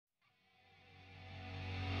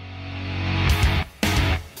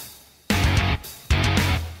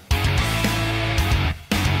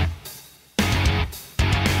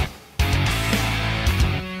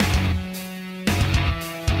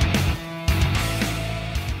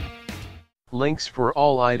Links for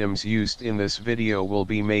all items used in this video will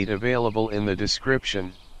be made available in the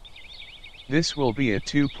description. This will be a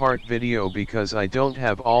two-part video because I don't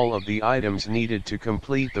have all of the items needed to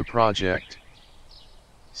complete the project.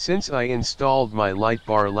 Since I installed my light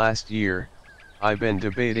bar last year, I've been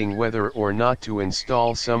debating whether or not to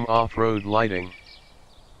install some off-road lighting.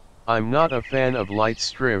 I'm not a fan of light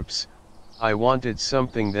strips. I wanted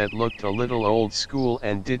something that looked a little old school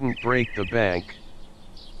and didn't break the bank.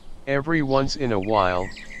 Every once in a while,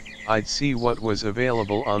 I'd see what was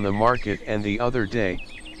available on the market, and the other day,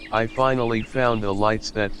 I finally found the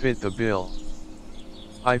lights that fit the bill.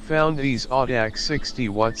 I found these Audax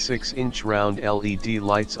 60-watt 6-inch round LED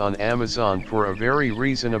lights on Amazon for a very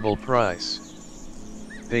reasonable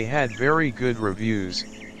price. They had very good reviews,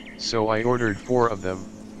 so I ordered 4 of them.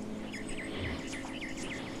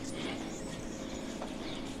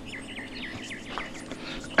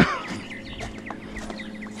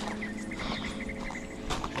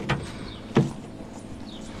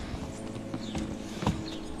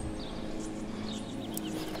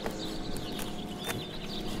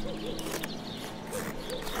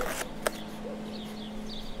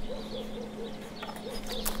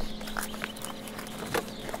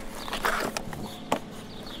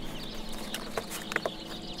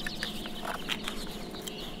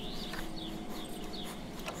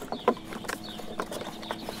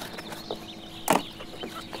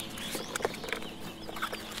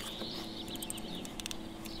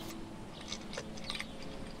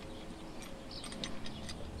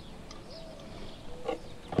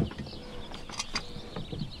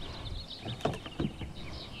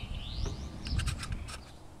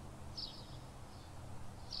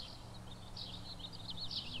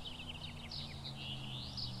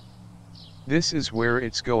 This is where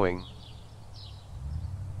it's going.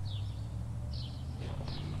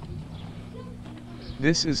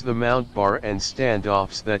 This is the mount bar and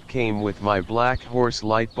standoffs that came with my Black Horse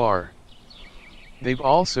light bar. They've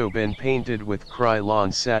also been painted with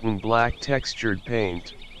Krylon satin black textured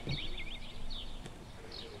paint.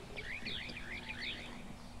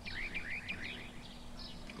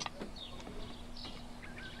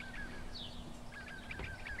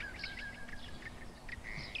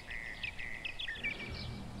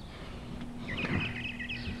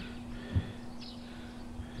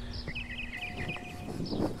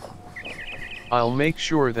 I'll make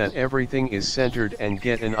sure that everything is centered and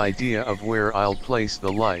get an idea of where I'll place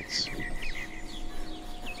the lights.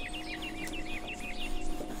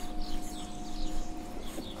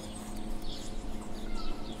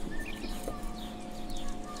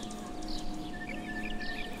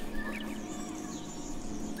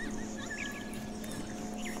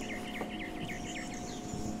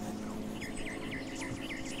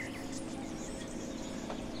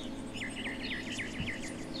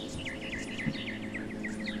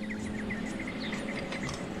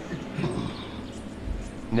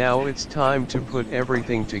 Now it's time to put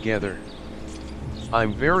everything together.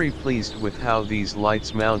 I'm very pleased with how these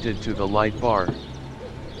lights mounted to the light bar.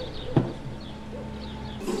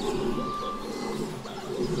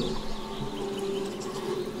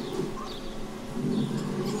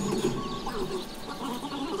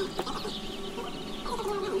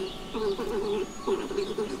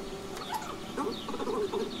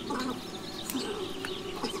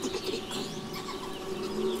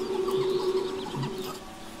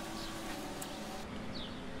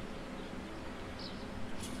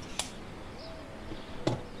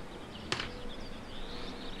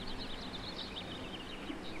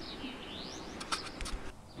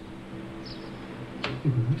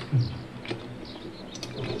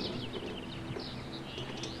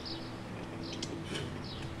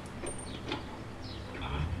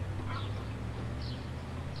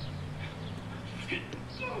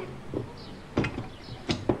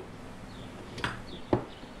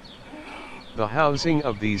 The housing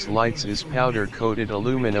of these lights is powder-coated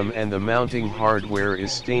aluminum and the mounting hardware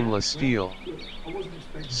is stainless steel.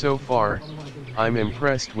 So far, I'm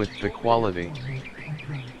impressed with the quality.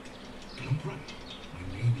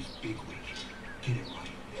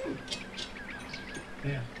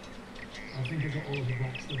 Yeah, I think I got all of the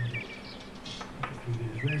black stuff.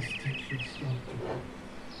 Res textured stuff.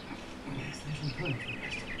 Yes, there's some time for the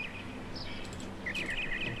rest.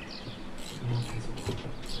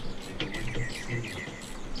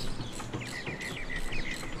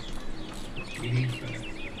 We need further. We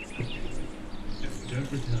don't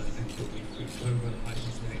return until we've Clover and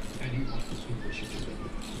Heisen's next any of the supervision.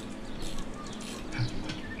 How do you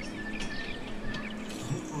like this?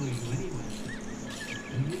 I don't follow you anywhere.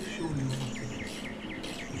 Are you sure you're not for this?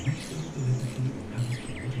 You still deliberately or have a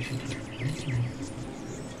supervision.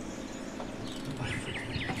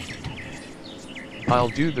 I'll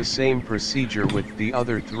do the same procedure with the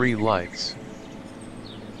other 3 lights.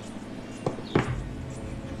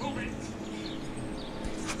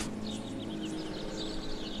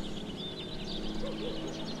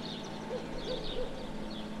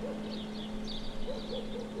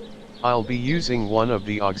 I'll be using one of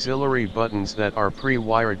the auxiliary buttons that are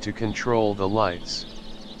pre-wired to control the lights.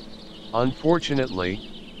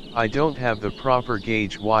 Unfortunately, I don't have the proper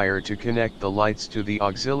gauge wire to connect the lights to the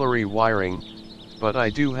auxiliary wiring, but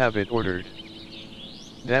I do have it ordered.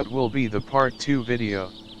 That will be the part 2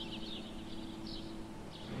 video.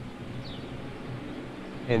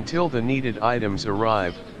 Until the needed items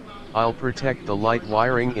arrive, I'll protect the light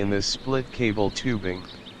wiring in this split cable tubing.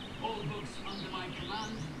 All books under my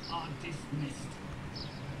command are dismissed.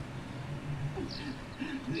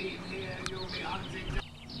 Leave here, you'll be hunting.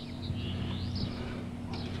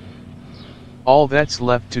 All that's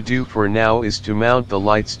left to do for now is to mount the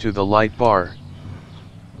lights to the light bar.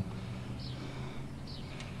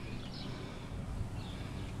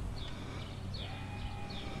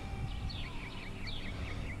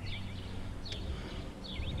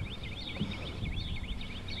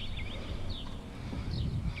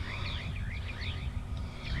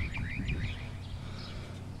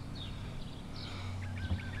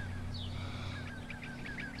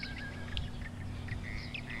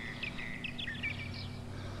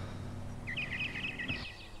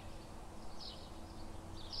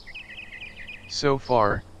 So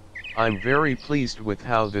far, I'm very pleased with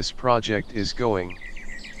how this project is going.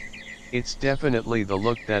 It's definitely the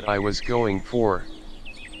look that I was going for.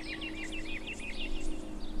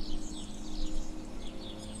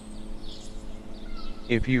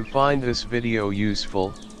 If you find this video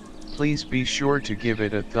useful, please be sure to give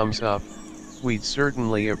it a thumbs up, we'd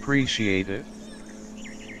certainly appreciate it.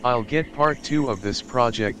 I'll get part 2 of this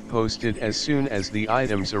project posted as soon as the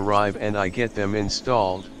items arrive and I get them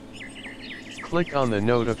installed. Click on the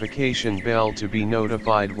notification bell to be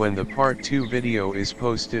notified when the part 2 video is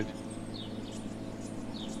posted.